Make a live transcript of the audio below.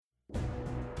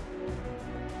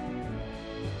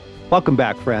Welcome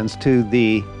back, friends, to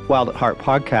the Wild at Heart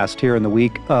podcast here in the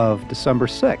week of December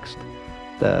 6th,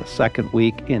 the second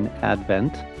week in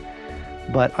Advent.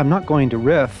 But I'm not going to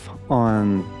riff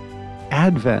on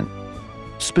Advent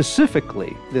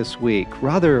specifically this week.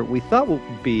 Rather, we thought what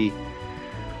would be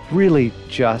really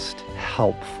just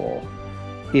helpful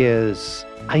is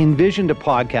I envisioned a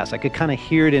podcast. I could kind of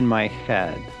hear it in my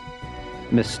head.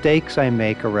 Mistakes I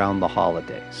make around the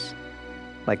holidays.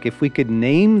 Like if we could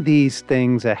name these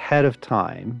things ahead of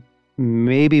time,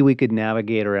 maybe we could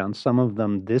navigate around some of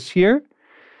them this year.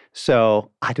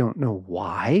 So I don't know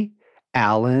why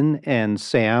Alan and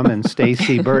Sam and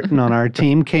Stacey Burton on our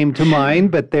team came to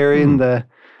mind, but they're in the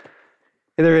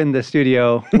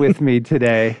studio with me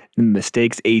today.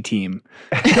 Mistakes A-team.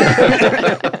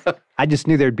 I just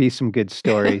knew there'd be some good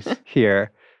stories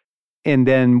here. And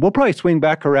then we'll probably swing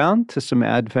back around to some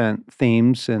Advent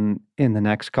themes in the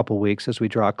next couple of weeks as we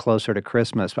draw closer to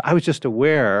Christmas. But I was just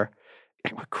aware,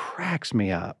 and what cracks me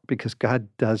up, because God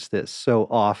does this so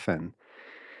often,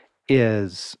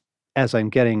 is as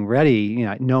I'm getting ready,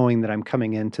 knowing that I'm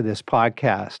coming into this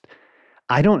podcast,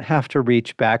 I don't have to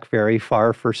reach back very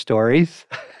far for stories.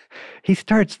 He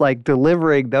starts like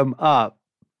delivering them up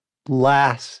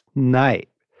last night.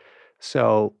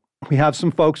 So we have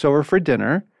some folks over for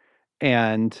dinner.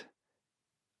 And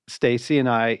Stacey and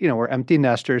I, we're empty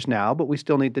nesters now, but we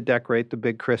still need to decorate the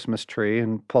big Christmas tree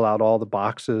and pull out all the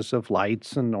boxes of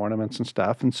lights and ornaments and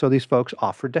stuff. And so these folks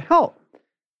offered to help.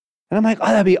 And I'm like, oh,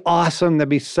 that'd be awesome. That'd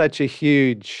be such a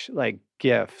huge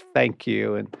gift. Thank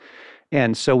you.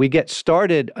 And so we get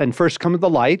started, and first come the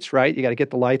lights, right? You got to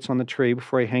get the lights on the tree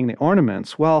before you hang the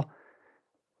ornaments. Well,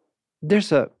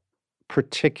 there's a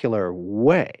particular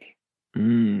way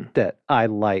that I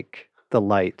like the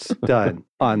lights done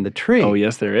on the tree. Oh,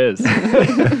 yes, there is.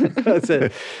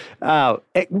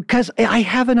 Because I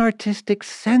have an artistic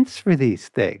sense for these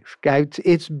things.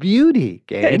 It's beauty,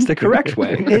 gang. Yeah, it's the correct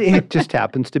way. It just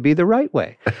happens to be the right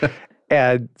way.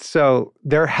 And so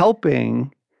they're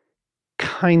helping,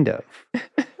 kind of.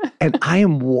 And I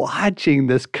am watching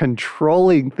this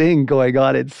controlling thing going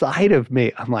on inside of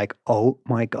me. I'm like, oh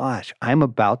my gosh, I'm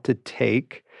about to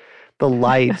take the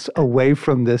lights away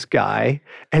from this guy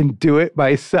and do it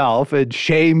myself and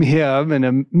shame him and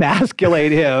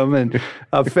emasculate him and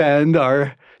offend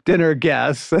our dinner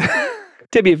guests.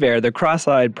 To be fair, the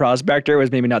cross-eyed prospector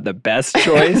was maybe not the best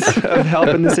choice of help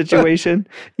in the situation.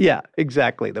 Yeah,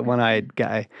 exactly. The one-eyed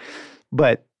guy.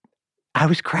 But I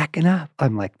was cracking up.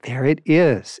 I'm like, there it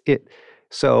is.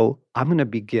 So I'm going to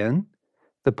begin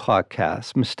the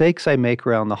podcast. Mistakes I make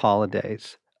around the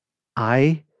holidays.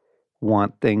 I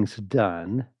want things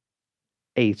done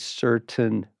a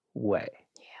certain way.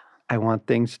 Yeah. I want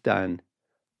things done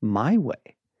my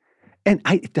way. And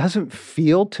it doesn't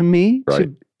feel to me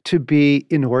to be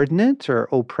inordinate or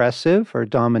oppressive or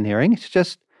domineering. It's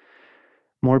just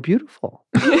more beautiful.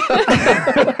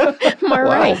 More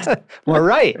right. More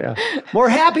right. Yeah. More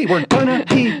happy. We're gonna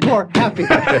be more happy.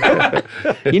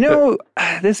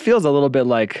 This feels a little bit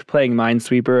like playing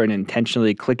Minesweeper and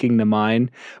intentionally clicking the mine.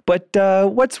 But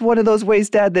what's one of those ways,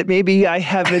 Dad, that maybe I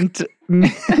haven't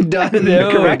done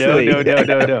correctly?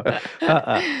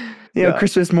 No.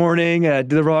 Christmas morning, do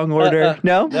the wrong order.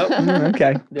 No? Nope.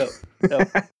 Okay. No.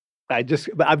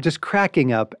 I'm just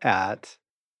cracking up at,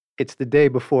 it's the day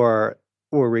before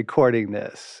we're recording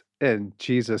this, and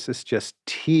Jesus is just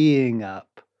teeing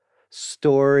up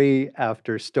story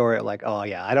after story. Like, oh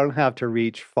yeah, I don't have to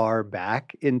reach far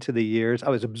back into the years. I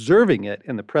was observing it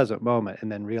in the present moment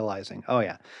and then realizing, oh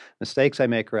yeah, mistakes I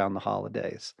make around the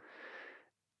holidays.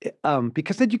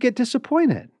 Because then you get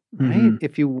disappointed, right?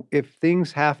 Mm-hmm. If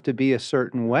things have to be a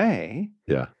certain way,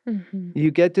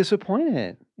 you get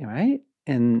disappointed, right?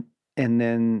 And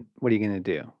then what are you going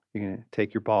to do? You're going to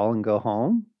take your ball and go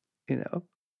home?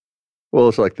 Well,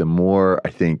 it's like the more I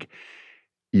think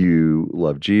you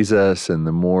love Jesus and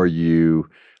the more you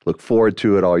look forward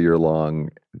to it all year long,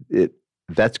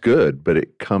 that's good, but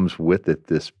it comes with it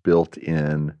this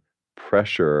built-in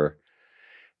pressure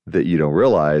that you don't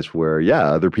realize where,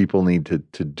 other people need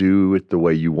to do it the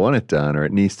way you want it done, or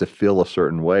it needs to feel a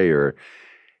certain way, or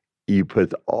you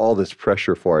put all this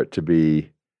pressure for it to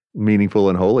be meaningful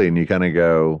and holy, and you kind of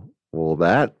go, well,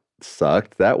 that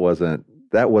sucked. That wasn't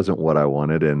what I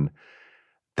wanted. And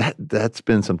that's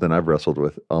been something I've wrestled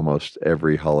with almost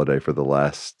every holiday for the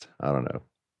last,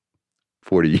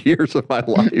 40 years of my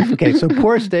life. Okay, so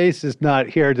poor Stace is not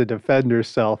here to defend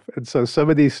herself. And so some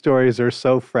of these stories are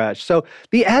so fresh. So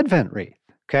the Advent wreath,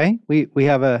 okay? We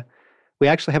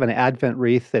actually have an Advent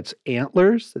wreath that's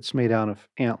antlers, that's made out of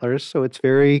antlers. So it's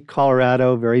very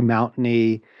Colorado, very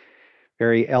mountainy,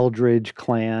 very Eldridge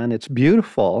clan. It's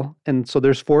beautiful. And so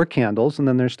there's 4 candles, and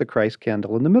then there's the Christ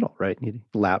candle in the middle, right? You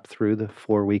lap through the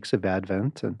 4 weeks of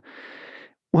Advent. And,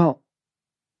 well,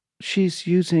 she's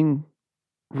using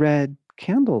red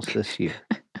candles this year.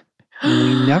 And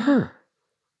we never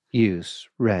use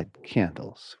red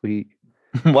candles.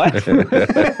 What?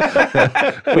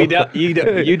 We don't. You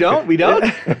don't. We don't.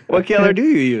 What color do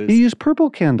you You use? use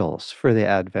purple candles for the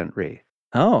Advent wreath.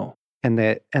 Oh, And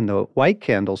the white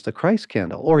candle's the Christ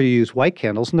candle. Or you use white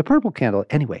candles and the purple candle.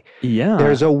 Anyway, yeah.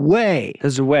 there's a way.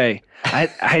 There's a way. I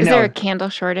Is know. there a candle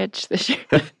shortage this year?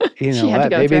 You She know had to what?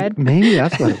 go Maybe, thread? maybe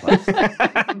that's what it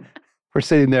was. We're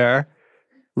sitting there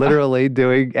literally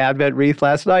doing Advent wreath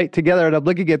last night together, and I'm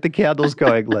looking at the candles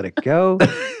going, let it go,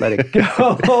 let it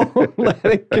go, let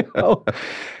it go.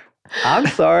 I'm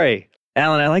sorry.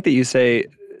 Alan, I like that you say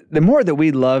the more that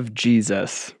we love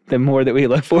Jesus, the more that we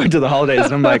look forward to the holidays.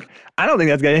 And I'm like, I don't think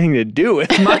that's got anything to do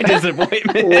with my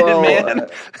disappointment, man.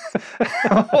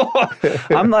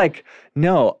 I'm like,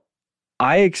 no,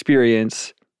 I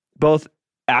experience both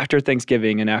after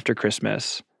Thanksgiving and after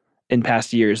Christmas in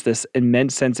past years this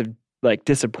immense sense of like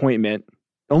disappointment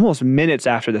almost minutes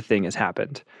after the thing has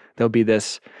happened. There'll be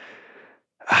this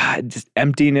just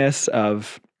emptiness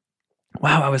of,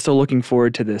 wow, I was so looking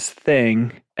forward to this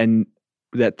thing, and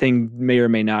that thing may or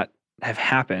may not have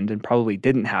happened and probably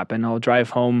didn't happen. I'll drive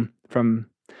home from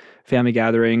family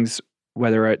gatherings,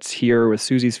 whether it's here with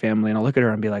Susie's family, and I'll look at her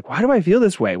and be like, why do I feel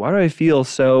this way? Why do I feel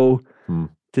so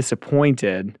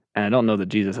disappointed? And I don't know that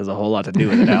Jesus has a whole lot to do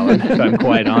with it, Alan, if I'm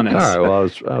quite honest. All right. Well,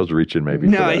 I was reaching maybe.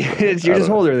 No, for that, but you're I just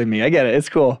don't older than me. I get it. It's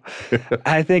cool.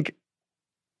 I think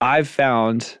I've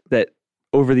found that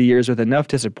over the years with enough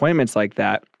disappointments like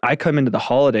that, I come into the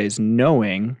holidays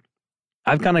knowing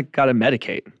I've kind of got to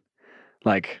medicate.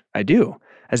 Like I do.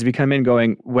 As we come in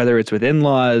going, whether it's with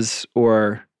in-laws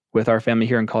or with our family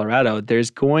here in Colorado, there's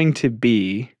going to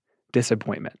be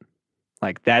disappointment.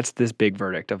 Like that's this big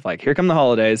verdict of like, here come the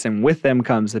holidays, and with them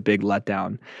comes the big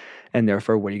letdown. And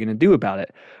therefore, what are you going to do about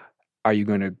it? Are you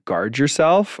going to guard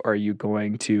yourself? Are you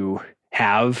going to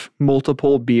have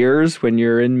multiple beers when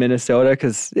you're in Minnesota?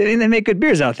 Because I mean, they make good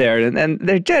beers out there, and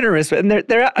they're generous, and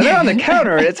they're on the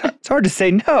counter. It's hard to say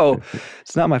no.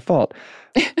 It's not my fault.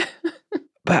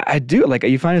 But I do, like,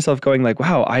 you find yourself going like,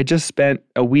 wow, I just spent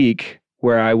a week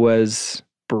where I was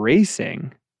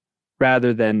bracing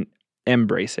rather than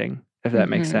embracing, if that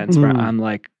makes sense, where I'm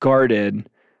like guarded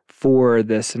for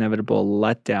this inevitable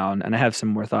letdown. And I have some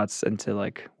more thoughts into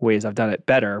like ways I've done it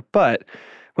better, but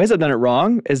ways I've done it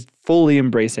wrong is fully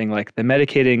embracing like the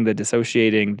medicating, the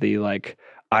dissociating, the like,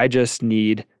 I just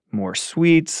need more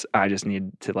sweets. I just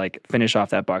need to like finish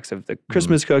off that box of the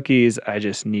Christmas cookies. I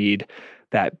just need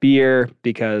that beer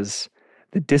because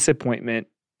the disappointment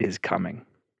is coming.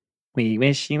 We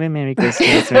wish you a Merry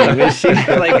Christmas. We wish you,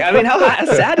 like, I mean, how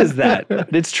sad is that?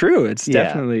 But it's true. It's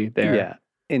definitely there. Yeah.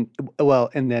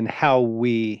 And then how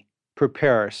we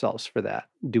prepare ourselves for that.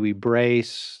 Do we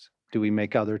brace? Do we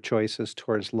make other choices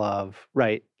towards love?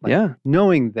 Right. Like, Yeah.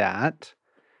 knowing that.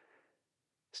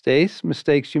 Stace,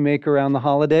 mistakes you make around the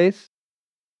holidays?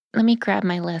 Let me grab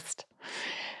my list.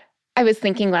 I was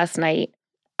thinking last night,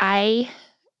 I'm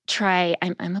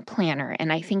a planner,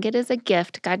 and I think it is a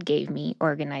gift God gave me,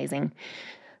 organizing.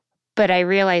 But I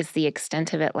realized the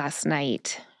extent of it last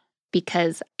night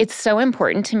because it's so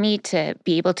important to me to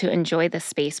be able to enjoy the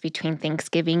space between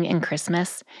Thanksgiving and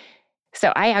Christmas.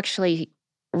 So I actually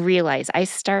realize I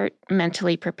start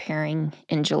mentally preparing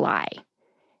in July.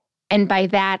 And by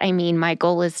that, I mean my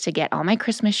goal is to get all my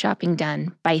Christmas shopping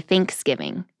done by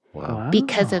Thanksgiving. Wow.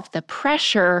 Because of the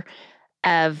pressure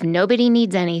of nobody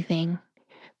needs anything,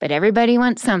 but everybody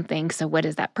wants something. So what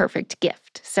is that perfect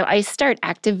gift? So I start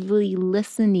actively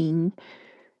listening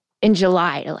in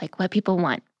July to like what people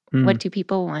want. What do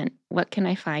people want? What can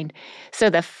I find? So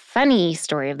the funny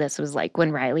story of this was like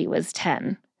when Riley was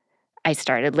 10, I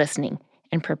started listening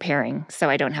and preparing so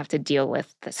I don't have to deal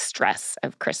with the stress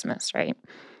of Christmas, right?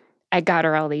 I got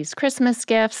her all these Christmas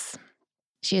gifts.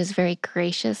 She was very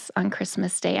gracious on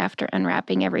Christmas Day after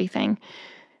unwrapping everything.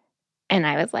 And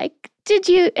I was like, did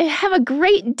you have a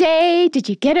great day? Did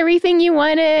you get everything you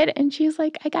wanted? And she's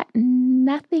like, I got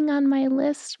nothing on my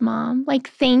list, Mom. Like,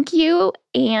 thank you.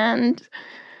 And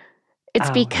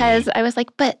it's because I was like,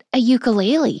 but a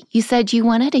ukulele. You said you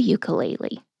wanted a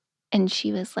ukulele. And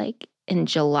she was like, in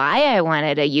July, I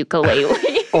wanted a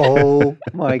ukulele. Oh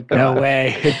my God. No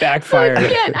way. It backfired. So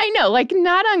again, I know, like,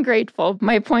 not ungrateful.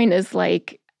 My point is,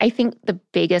 like, I think the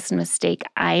biggest mistake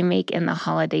I make in the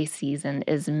holiday season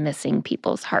is missing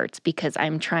people's hearts because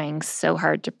I'm trying so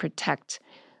hard to protect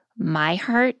my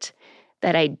heart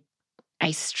that I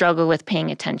I struggle with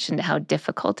paying attention to how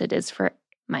difficult it is for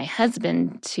my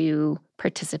husband to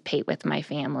participate with my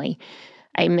family.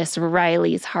 I miss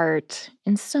Riley's heart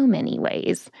in so many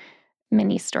ways.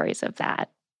 Many stories of that.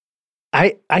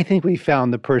 I think we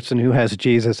found the person who has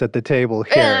Jesus at the table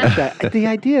here. The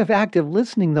idea of active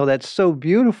listening, though, that's so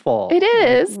beautiful. It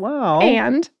is. Wow.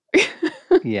 And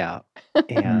Yeah.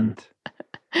 And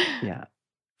yeah.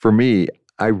 For me,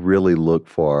 I really look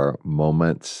for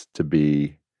moments to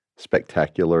be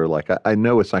spectacular. Like I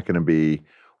know it's not going to be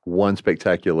one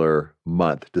spectacular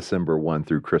month, December 1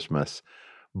 through Christmas,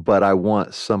 but I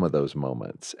want some of those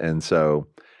moments. And so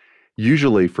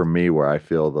usually for me, where I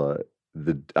feel the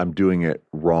I'm doing it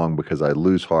wrong because I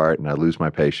lose heart and I lose my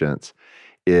patience,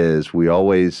 is we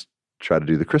always try to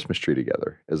do the Christmas tree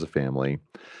together as a family.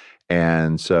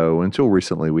 And so until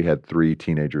recently, we had 3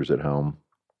 teenagers at home,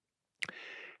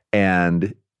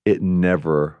 and it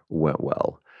never went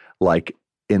well. Like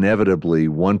inevitably,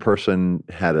 one person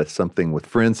had something with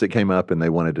friends that came up and they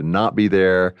wanted to not be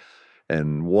there,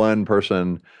 and one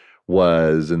person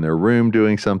was in their room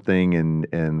doing something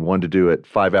and wanted to do it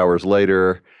 5 hours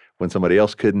later when somebody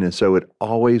else couldn't. And so it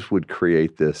always would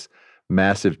create this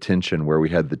massive tension where we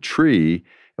had the tree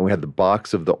and we had the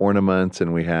box of the ornaments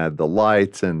and we had the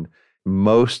lights, and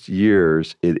most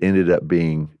years it ended up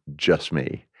being just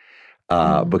me.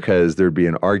 Because there'd be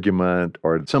an argument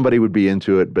or somebody would be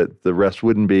into it, but the rest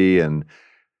wouldn't be. And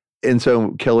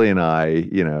so Kelly and I,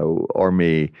 or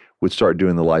me, would start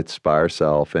doing the lights by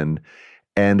ourselves. And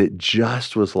it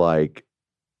just was like,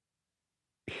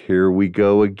 here we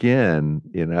go again,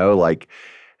 like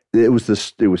it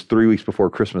was 3 weeks before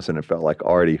Christmas, and it felt like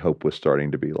already hope was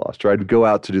starting to be lost. Or I'd go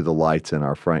out to do the lights in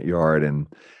our front yard, and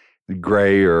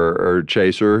Gray or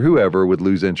Chase or whoever would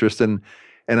lose interest. And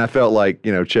I felt like,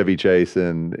 Chevy Chase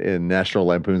in National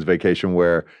Lampoon's Vacation,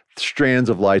 where strands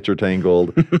of lights are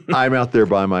tangled. I'm out there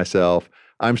by myself.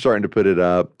 I'm starting to put it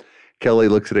up. Kelly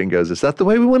looks at it and goes, "Is that the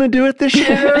way we want to do it this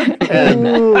year?" And,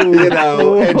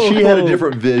 and she had a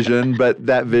different vision, but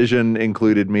that vision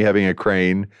included me having a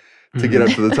crane to get up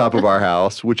to the top of our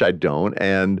house, which I don't.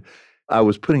 And I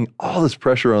was putting all this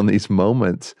pressure on these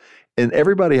moments, and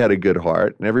everybody had a good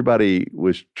heart and everybody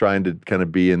was trying to kind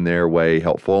of be in their way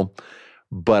helpful.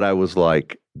 But I was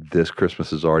like, this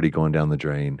Christmas is already going down the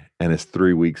drain, and it's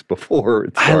 3 weeks before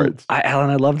it starts. Alan,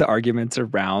 I love the arguments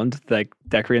around like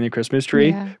decorating the Christmas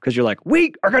tree, because you're like,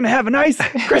 we are going to have a nice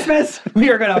Christmas. We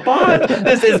are going to bond.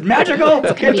 This is magical.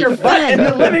 Get your butt in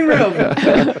the living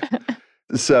room.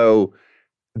 So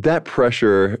that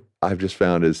pressure I've just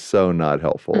found is so not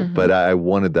helpful. But I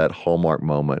wanted that hallmark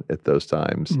moment at those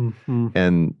times.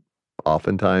 And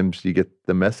oftentimes you get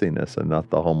the messiness and not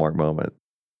the hallmark moment.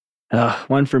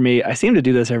 One for me, I seem to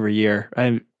do this every year.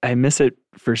 I miss it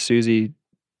for Susie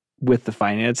with the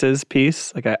finances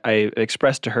piece. Like I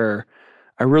expressed to her,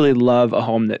 I really love a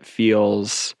home that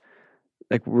feels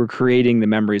like we're creating the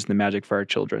memories and the magic for our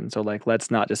children. So like,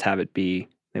 let's not just have it be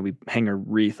that we hang a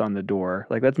wreath on the door.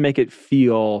 Like, let's make it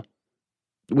feel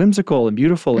whimsical and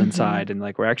beautiful inside. And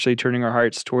like, we're actually turning our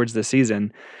hearts towards the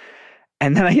season.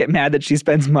 And then I get mad that she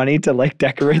spends money to like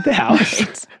decorate the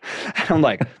house. And I'm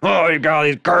like, oh, you got all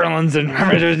these garlands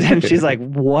and she's like,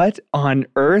 what on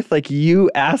earth? Like,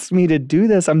 you asked me to do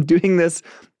this. I'm doing this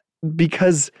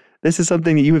because this is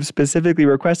something that you have specifically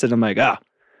requested. I'm like,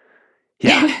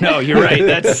 yeah, no, you're right.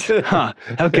 That's,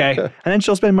 okay. And then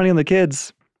she'll spend money on the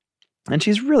kids. And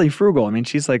she's really frugal. I mean,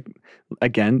 she's like,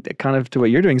 again, kind of to what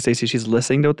you're doing, Stacey, she's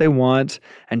listening to what they want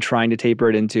and trying to taper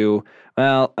it into,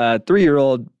 well, a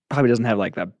 3-year-old probably doesn't have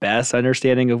like the best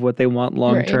understanding of what they want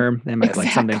long term. Right. They might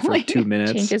like something for 2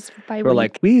 minutes. Changes by week.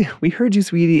 Like, we heard you,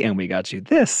 sweetie, and we got you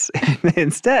this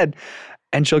instead.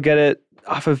 And she'll get it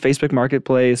off of Facebook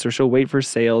Marketplace, or she'll wait for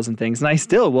sales and things. And I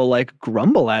still will like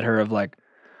grumble at her of like,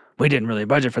 we didn't really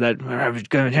budget for that.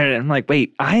 I'm like,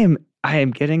 wait, I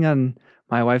am getting on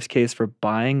my wife's case for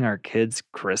buying our kids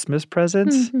Christmas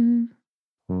presents.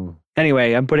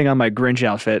 Anyway, I'm putting on my Grinch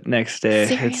outfit next day.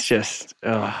 Seriously? It's just,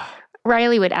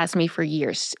 Riley would ask me for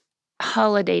years.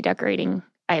 Holiday decorating,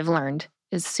 I've learned,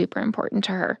 is super important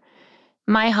to her.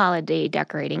 My holiday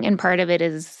decorating, and part of it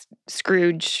is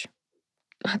Scrooge,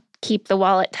 keep the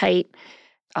wallet tight.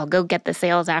 I'll go get the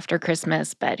sales after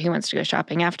Christmas, but who wants to go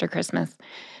shopping after Christmas?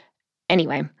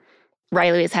 Anyway,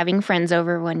 Riley was having friends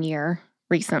over one year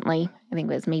recently. I think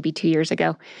it was maybe 2 years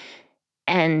ago.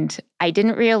 And I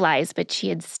didn't realize, but she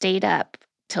had stayed up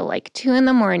till like 2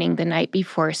 a.m. the night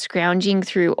before, scrounging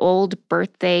through old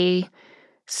birthday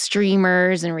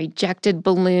streamers and rejected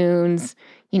balloons,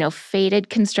 faded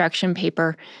construction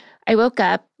paper. I woke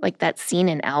up like that scene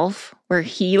in Elf where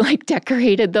he like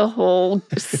decorated the whole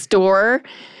store.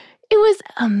 It was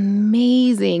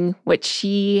amazing what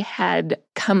she had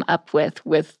come up with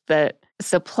the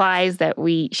supplies that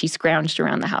she scrounged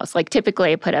around the house. Like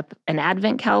typically I put up an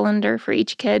advent calendar for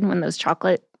each kid, when those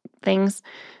chocolate things,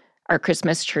 our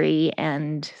Christmas tree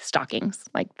and stockings.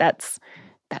 Like that's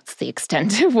the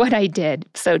extent of what I did.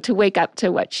 So to wake up to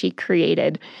what she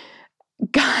created,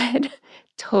 God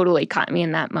totally caught me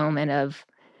in that moment of,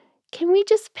 can we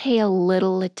just pay a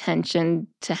little attention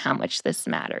to how much this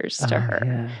matters to her?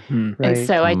 Yeah. And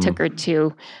so I took her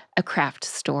to a craft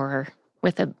store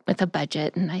with a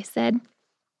budget, and I said,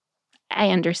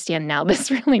 I understand now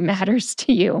this really matters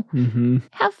to you. Mm-hmm.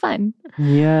 Have fun.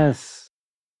 Yes.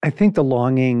 I think the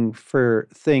longing for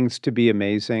things to be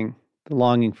amazing, the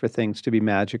longing for things to be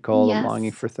magical, Yes. the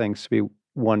longing for things to be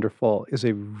wonderful is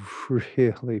a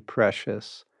really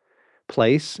precious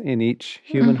place in each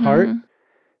human heart.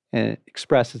 And it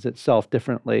expresses itself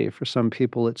differently. For some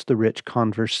people, it's the rich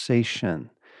conversation.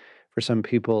 For some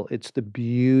people, it's the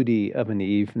beauty of an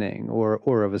evening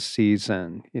or of a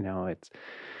season. You know,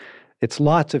 it's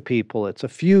lots of people. It's a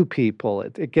few people.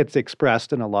 It gets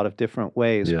expressed in a lot of different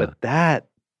ways. Yeah. But that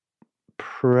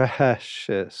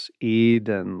precious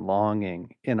Eden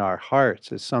longing in our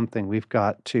hearts is something we've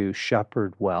got to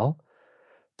shepherd well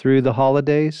through the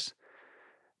holidays,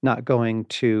 not going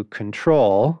to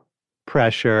control,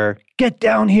 pressure, get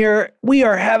down here, we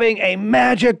are having a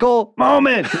magical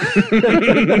moment.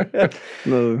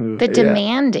 The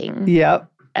demanding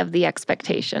of the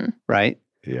expectation. Right?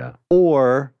 Yeah.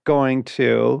 Or going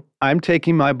to, I'm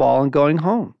taking my ball and going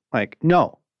home. Like,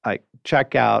 no, like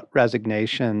check out,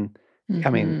 resignation. I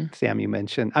mean, Sam, you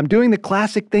mentioned, I'm doing the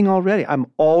classic thing already. I'm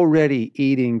already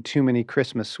eating too many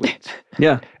Christmas sweets.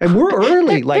 Yeah. And we're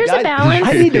early. Like, There's a balance.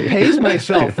 I need to pace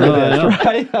myself for this,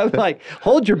 right? I'm like,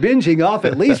 hold your binging off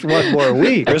at least one more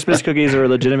week. Christmas cookies are a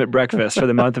legitimate breakfast for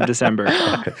the month of December.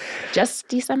 Just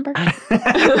December?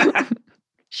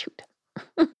 Shoot.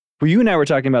 Well, you and I were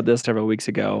talking about this several weeks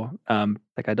ago.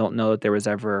 Like, I don't know that there was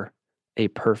ever a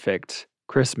perfect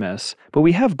Christmas, but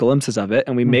we have glimpses of it,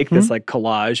 and we make this like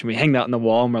collage, and we hang that on the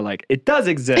wall, and we're like, it does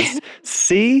exist.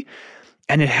 See?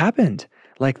 And it happened.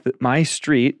 Like my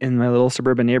street in my little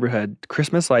suburban neighborhood,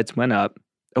 Christmas lights went up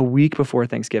a week before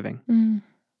Thanksgiving.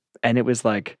 And it was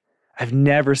like, I've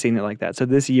never seen it like that. So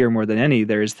this year, more than any,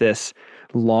 there's this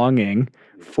longing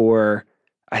for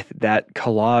that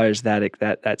collage,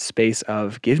 that space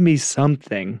of give me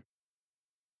something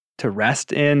to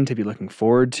rest in, to be looking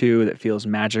forward to, that feels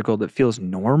magical, that feels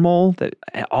normal, that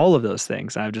all of those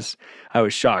things. I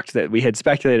was shocked that we had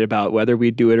speculated about whether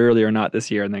we'd do it early or not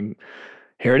this year. And then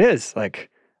here it is.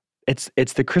 Like it's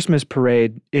the Christmas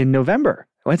parade in November.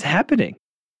 What's happening?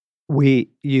 We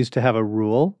used to have a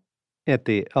rule at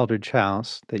the Eldridge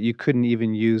house that you couldn't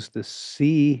even use the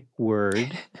C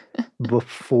word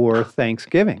before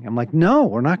Thanksgiving. I'm like, no,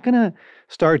 we're not going to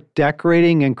start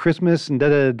decorating and Christmas and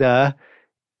da-da-da-da.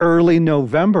 Early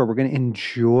November, we're going to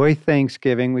enjoy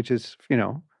Thanksgiving, which is,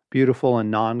 beautiful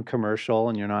and non-commercial,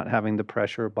 and you're not having the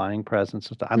pressure of buying presents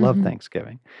and stuff. I love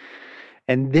Thanksgiving.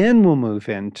 And then we'll move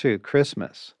into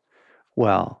Christmas.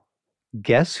 Well,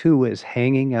 guess who is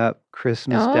hanging up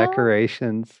Christmas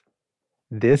decorations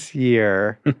this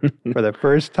year for the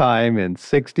first time in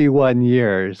 61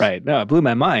 years? Right. No, it blew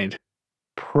my mind.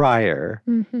 Prior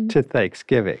to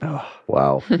Thanksgiving. Oh,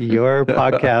 wow. Your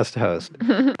podcast host.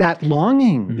 That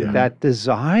longing, that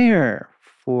desire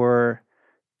for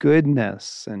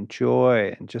goodness and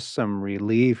joy and just some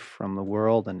relief from the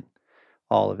world and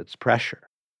all of its pressure.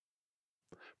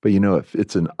 But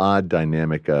it's an odd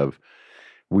dynamic of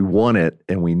we want it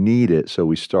and we need it, so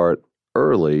we start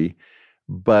early.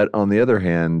 But on the other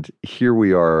hand, here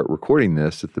we are recording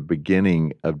this at the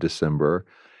beginning of December,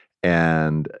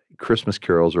 and Christmas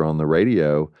carols are on the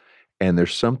radio, and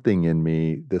there's something in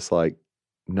me that's like,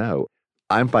 no,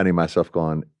 I'm finding myself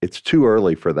going, it's too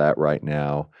early for that right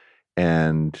now.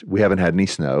 And we haven't had any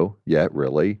snow yet,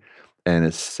 really. And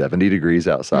it's 70 degrees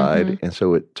outside. And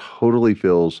so it totally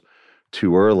feels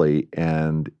too early.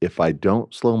 And if I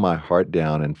don't slow my heart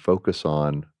down and focus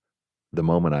on the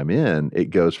moment I'm in,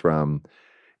 it goes from,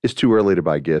 it's too early to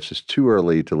buy gifts. It's too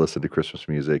early to listen to Christmas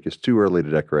music. It's too early to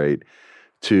decorate,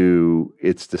 to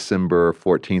it's December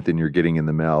 14th and you're getting in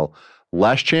the mail,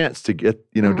 last chance to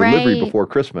get, delivery before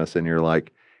Christmas. And you're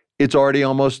like, it's already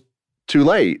almost too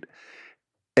late.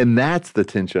 And that's the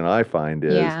tension I find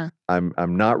is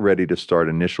I'm not ready to start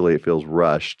initially. It feels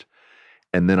rushed.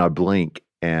 And then I blink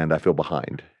and I feel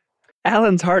behind.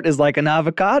 Alan's heart is like an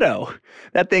avocado.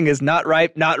 That thing is not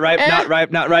ripe, not ripe, not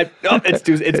ripe, not ripe. Oh, it's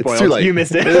spoiled. Too late. You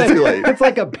missed it. It's too late. It's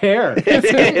like a pear. It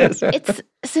is. It's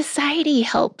society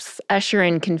helps usher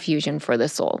in confusion for the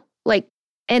soul. Like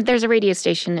And there's a radio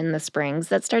station in the Springs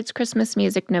that starts Christmas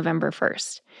music November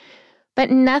 1st.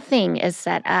 But nothing is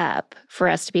set up for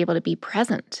us to be able to be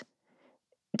present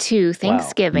to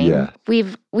Thanksgiving. Yeah.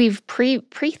 We've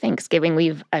pre-Thanksgiving,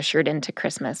 we've ushered into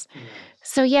Christmas.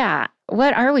 So yeah,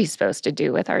 what are we supposed to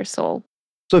do with our soul?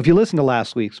 So if you listen to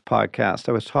last week's podcast,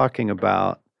 I was talking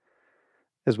about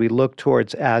as we look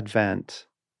towards Advent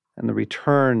and the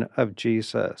return of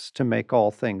Jesus to make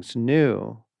all things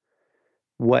new,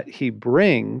 what he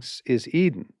brings is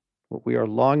Eden. What we are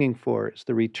longing for is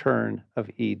the return of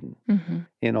Eden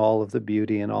in all of the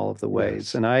beauty and all of the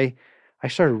ways. Yes. And I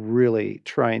started really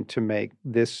trying to make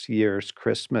this year's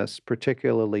Christmas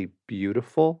particularly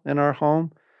beautiful in our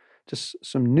home. Just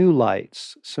some new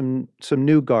lights, some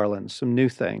new garlands, some new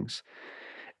things.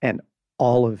 And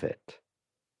all of it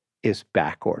is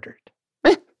back ordered.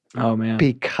 Oh, man.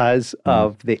 Because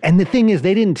of and the thing is,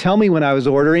 they didn't tell me when I was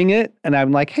ordering it. And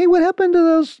I'm like, hey, what happened to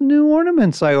those new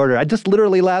ornaments I ordered? I just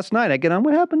literally last night, I get on,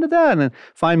 what happened to that? And then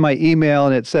find my email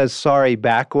and it says, sorry,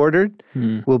 back ordered.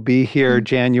 Will be here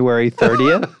January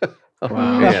 30th.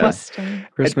 Wow. Interesting.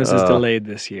 Christmas is delayed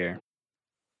this year.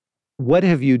 What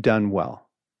have you done well?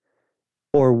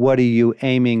 Or what are you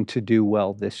aiming to do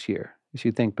well this year? As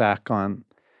you think back on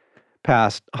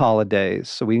past holidays.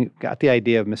 So we got the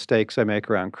idea of mistakes I make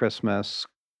around Christmas.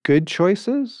 Good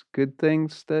choices, good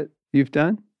things that you've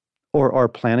done or are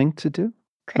planning to do?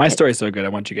 My story's so good, I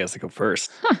want you guys to go first.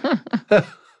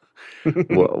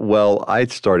 Well, I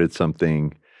started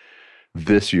something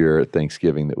this year at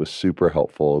Thanksgiving that was super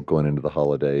helpful going into the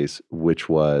holidays, which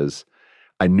was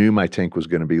I knew my tank was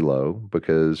going to be low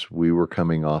because we were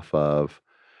coming off of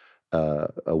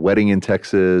a wedding in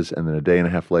Texas, and then a day and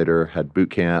a half later had boot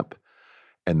camp.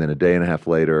 And then a day and a half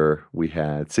later, we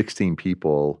had 16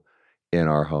 people in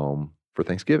our home for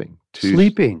Thanksgiving.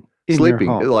 Sleeping in your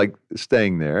home. Like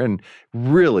staying there, and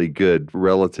really good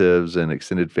relatives and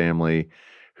extended family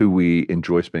who we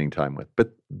enjoy spending time with.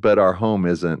 But our home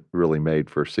isn't really made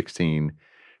for 16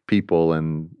 people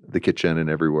in the kitchen and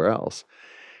everywhere else.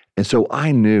 And so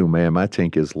I knew, man, my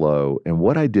tank is low. And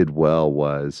what I did well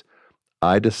was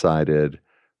I decided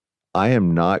I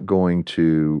am not going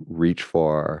to reach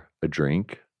for a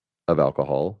drink of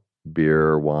alcohol,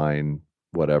 beer, wine,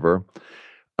 whatever,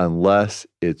 unless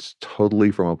it's totally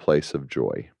from a place of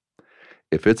joy.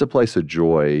 If it's a place of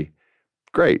joy,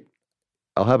 great,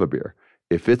 I'll have a beer.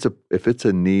 If it's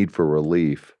a need for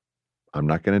relief, I'm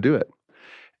not going to do it.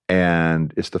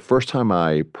 And it's the first time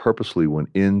I purposely went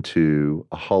into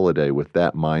a holiday with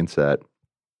that mindset.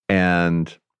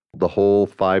 And the whole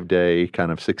 5-day,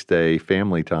 kind of 6-day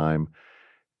family time,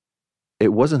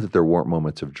 it wasn't that there weren't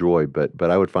moments of joy, but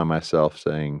I would find myself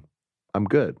saying, I'm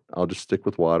good. I'll just stick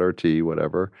with water, tea,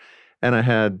 whatever. And I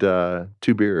had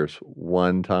 2 beers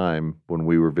one time when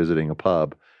we were visiting a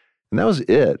pub, and that was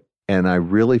it. And I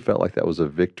really felt like that was a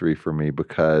victory for me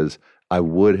because I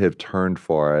would have turned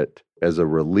for it as a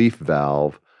relief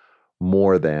valve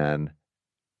more than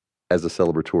as a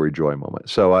celebratory joy moment.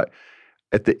 So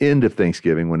at the end of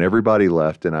Thanksgiving, when everybody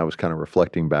left and I was kind of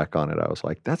reflecting back on it, I was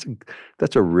like, that's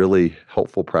a really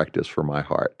helpful practice for my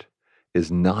heart,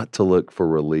 is not to look for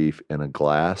relief in a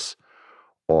glass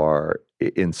or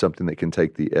in something that can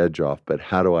take the edge off, but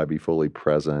how do I be fully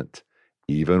present,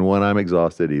 even when I'm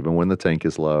exhausted, even when the tank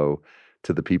is low,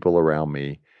 to the people around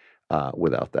me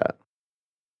without that.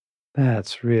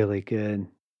 That's really good.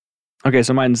 Okay,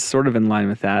 so mine's sort of in line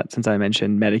with that, since I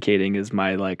mentioned medicating is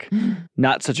my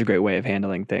not such a great way of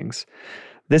handling things.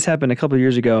 This happened a couple of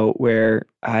years ago where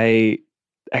I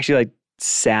actually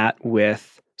sat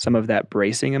with some of that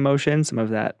bracing emotion, some of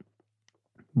that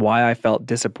why I felt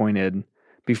disappointed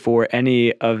before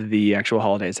any of the actual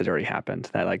holidays had already happened.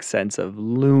 That sense of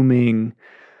looming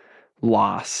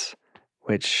loss,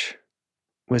 which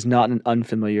was not an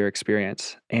unfamiliar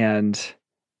experience. And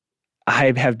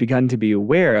I have begun to be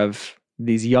aware of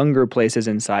these younger places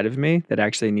inside of me that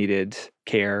actually needed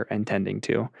care and tending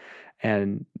to.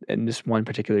 And in this one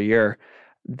particular year,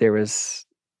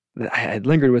 I had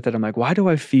lingered with it. I'm like, why do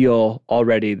I feel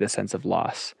already this sense of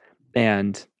loss?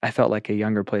 And I felt like a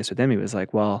younger place within me was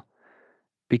like, well,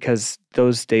 because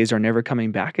those days are never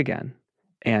coming back again.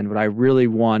 And what I really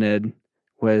wanted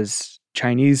was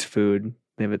Chinese food.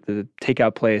 The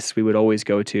takeout place we would always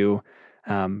go to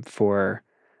for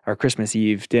our Christmas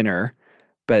Eve dinner,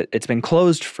 but it's been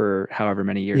closed for however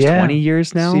many years, 20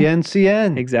 years now?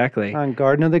 CNCN. Exactly. On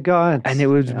Garden of the Gods. And it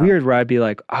was weird where I'd be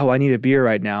like, oh, I need a beer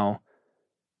right now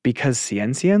because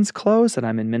CNCN's closed and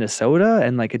I'm in Minnesota.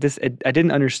 And I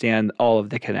didn't understand all of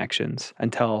the connections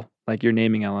until you're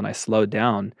naming, Ellen, I slowed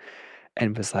down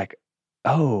and was like,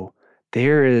 oh,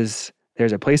 there's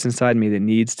a place inside me that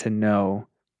needs to know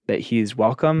that he's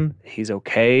welcome, he's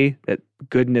okay, that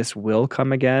goodness will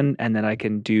come again, and that I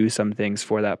can do some things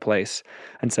for that place.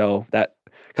 And so that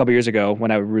a couple years ago,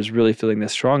 when I was really feeling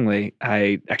this strongly,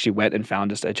 I actually went and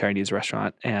found just a Chinese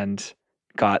restaurant and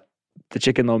got the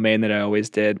chicken lo mein that I always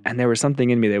did. And there was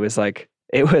something in me that was like,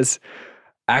 it was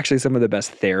actually some of the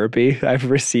best therapy I've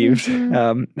received in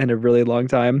a really long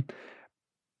time,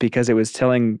 because it was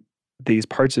telling these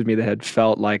parts of me that had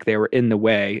felt like they were in the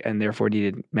way and therefore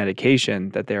needed medication,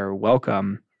 that they're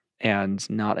welcome and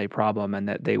not a problem, and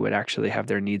that they would actually have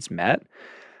their needs met.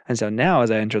 And so now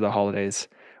as I enter the holidays,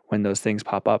 when those things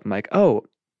pop up, I'm like, oh,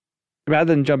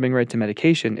 rather than jumping right to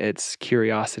medication, it's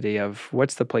curiosity of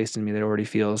what's the place in me that already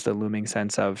feels the looming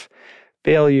sense of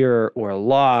failure or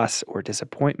loss or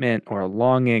disappointment or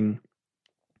longing,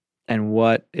 and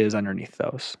what is underneath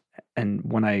those. And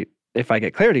if I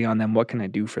get clarity on them, what can I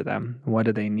do for them? What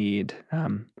do they need?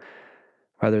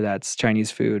 Whether that's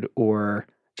Chinese food or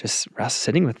just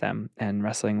sitting with them and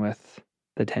wrestling with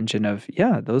the tension of,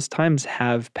 yeah, those times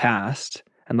have passed.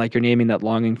 And like you're naming that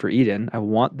longing for Eden, I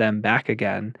want them back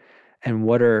again. And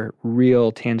what are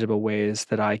real, tangible ways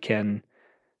that I can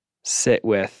sit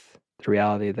with the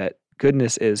reality that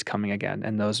goodness is coming again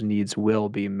and those needs will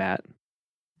be met?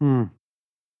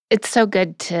 It's so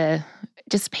good to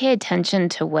just pay attention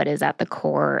to what is at the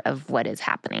core of what is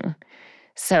happening.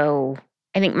 So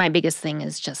I think my biggest thing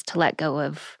is just to let go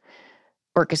of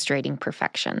orchestrating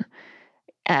perfection.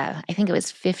 I think it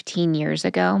was 15 years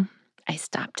ago, I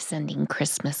stopped sending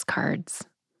Christmas cards.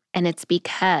 And it's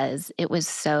because it was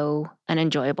so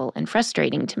unenjoyable and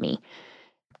frustrating to me,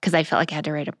 because I felt like I had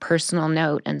to write a personal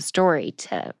note and story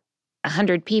to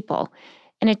 100 people.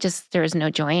 And there was no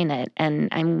joy in it. And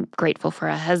I'm grateful for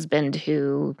a husband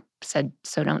who said,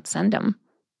 so don't send them.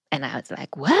 And I was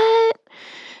like, what?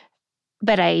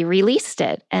 But I released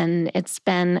it, and it's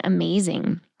been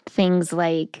amazing. Things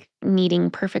like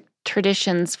needing perfect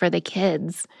traditions for the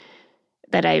kids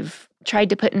that I've tried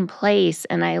to put in place,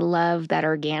 and I love that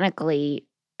organically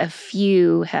a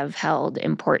few have held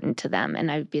important to them,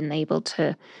 and I've been able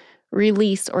to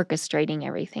release orchestrating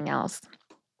everything else.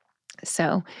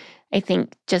 So I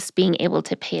think just being able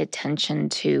to pay attention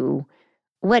to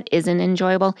what isn't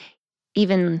enjoyable,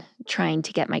 even trying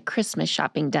to get my Christmas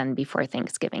shopping done before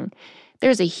Thanksgiving.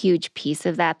 There's a huge piece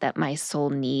of that my soul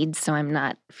needs, so I'm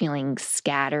not feeling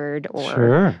scattered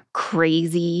or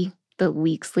crazy the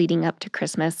weeks leading up to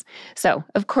Christmas. So,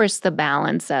 of course, the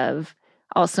balance of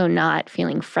also not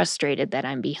feeling frustrated that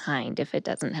I'm behind if it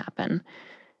doesn't happen.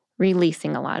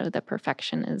 Releasing a lot of the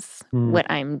perfection is what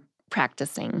I'm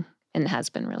practicing and has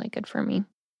been really good for me.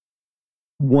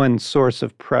 One source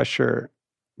of pressure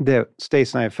that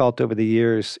Stacey and I have felt over the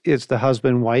years is the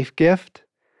husband-wife gift,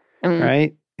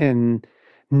 right? And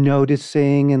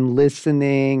noticing and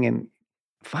listening. And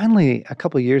finally, a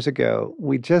couple of years ago,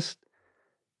 we just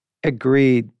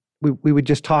agreed we would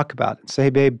just talk about it and say, hey,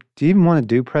 babe, do you even want to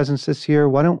do presents this year?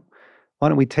 Why don't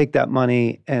we take that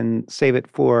money and save it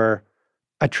for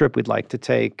a trip we'd like to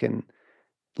take, and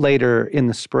later in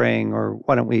the spring, or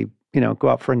why don't we, go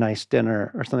out for a nice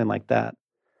dinner or something like that?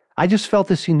 I just felt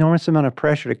this enormous amount of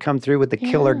pressure to come through with the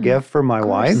killer gift for my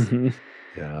wife.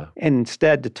 Yeah. And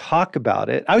instead to talk about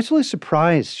it. I was really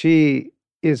surprised. She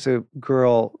is a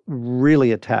girl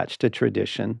really attached to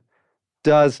tradition,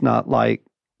 does not like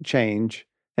change.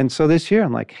 And so this year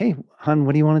I'm like, hey, hon,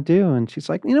 what do you want to do? And she's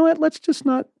like, you know what, let's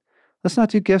not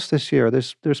do gifts this year.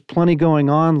 There's plenty going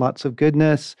on, lots of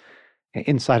goodness.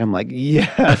 Inside I'm like,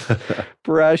 yes,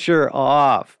 pressure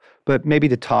off. But maybe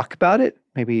to talk about it,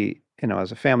 maybe,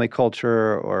 as a family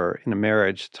culture or in a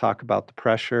marriage, talk about the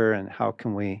pressure and how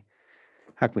can we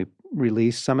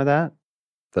release some of that?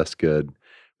 That's good.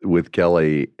 With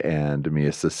Kelly and me,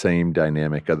 it's the same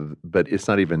dynamic, but it's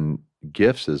not even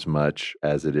gifts as much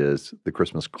as it is the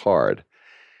Christmas card.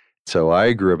 So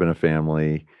I grew up in a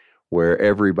family where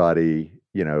everybody,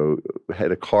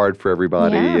 had a card for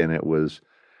everybody, and it was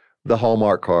the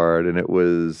Hallmark card, and it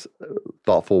was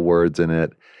thoughtful words in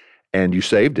it, and you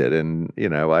saved it. And,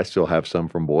 I still have some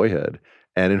from boyhood.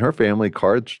 And in her family,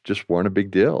 cards just weren't a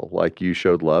big deal. Like, you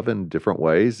showed love in different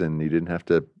ways, and you didn't have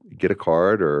to get a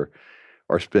card or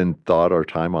spend thought or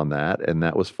time on that, and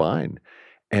that was fine.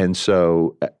 And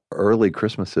so early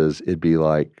Christmases, it'd be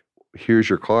like, here's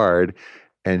your card,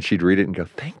 and she'd read it and go,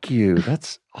 thank you,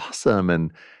 that's awesome.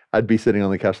 And I'd be sitting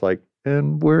on the couch like,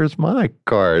 and where's my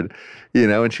card?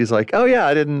 And she's like, oh yeah,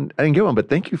 I didn't get one, but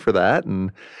thank you for that.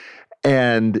 And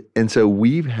so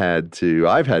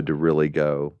I've had to really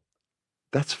go,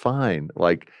 that's fine.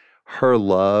 Like, her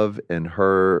love and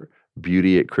her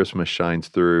beauty at Christmas shines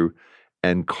through,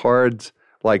 and cards,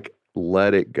 like,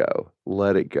 let it go.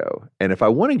 Let it go. And if I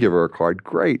want to give her a card,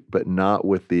 great, but not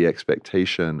with the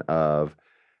expectation of,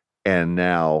 and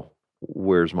now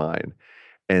where's mine?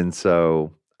 And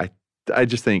so I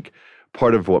just think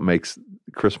part of what makes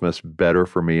Christmas better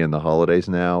for me in the holidays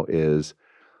now is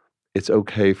it's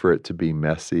okay for it to be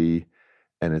messy,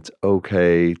 and it's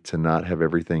okay to not have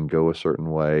everything go a certain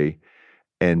way.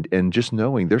 And just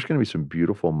knowing there's going to be some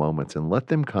beautiful moments, and let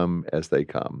them come as they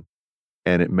come.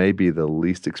 And it may be the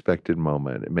least expected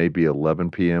moment. It may be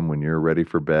 11 p.m. when you're ready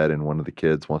for bed and one of the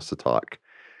kids wants to talk.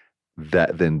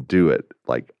 Then do it.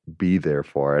 Like, be there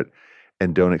for it.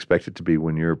 And don't expect it to be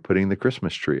when you're putting the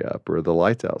Christmas tree up or the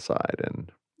lights outside.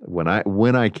 And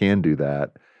when I can do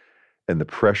that and the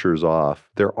pressure's off,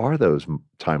 there are those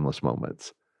timeless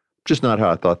moments. Just not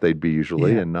how I thought they'd be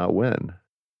usually, and not when.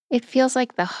 It feels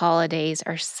like the holidays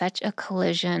are such a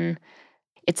collision.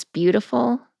 It's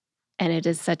beautiful, and it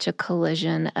is such a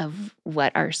collision of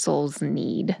what our souls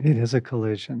need. It is a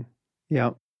collision.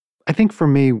 Yeah. I think for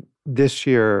me this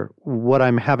year, what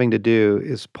I'm having to do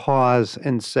is pause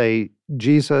and say,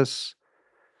 Jesus,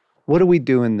 what are we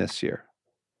doing this year?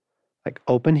 Like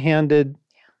open-handed,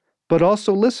 but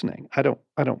also listening. I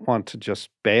don't want to just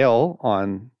bail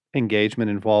on engagement,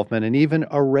 involvement, and even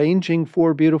arranging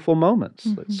for beautiful moments.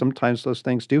 Mm-hmm. Sometimes those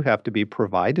things do have to be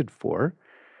provided for,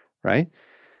 right?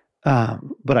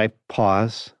 But I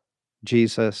pause.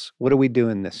 Jesus, what are we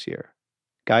doing this year?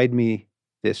 Guide me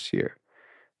this year.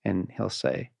 And he'll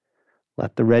say,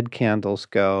 let the red candles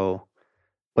go,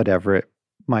 whatever it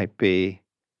might be.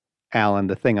 Alan,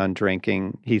 the thing on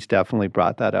drinking, he's definitely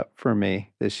brought that up for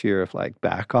me this year of like,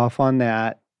 back off on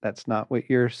that. That's not what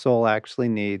your soul actually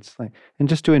needs. And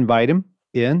just to invite him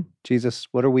in, Jesus,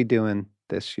 what are we doing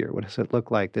this year? What does it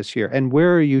look like this year? And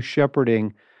where are you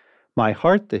shepherding my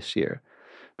heart this year?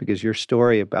 Because your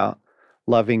story about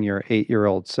loving your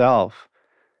 8-year-old self,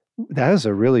 that is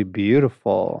a really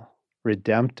beautiful,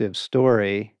 redemptive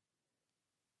story.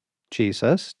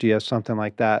 Jesus, do you have something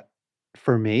like that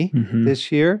for me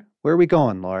this year? Where are we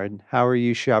going, Lord? How are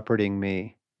you shepherding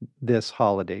me this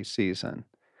holiday season?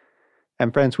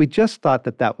 And friends, we just thought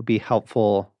that would be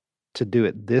helpful to do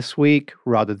it this week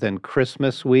rather than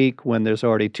Christmas week when there's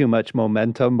already too much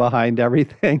momentum behind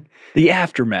everything. The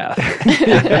aftermath.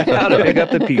 How to pick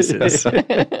up the pieces.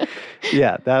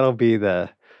 Yeah, that'll be the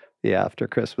after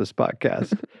Christmas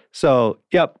podcast. So,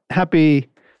 yep, happy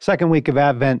second week of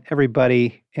Advent,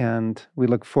 everybody. And we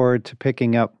look forward to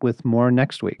picking up with more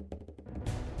next week.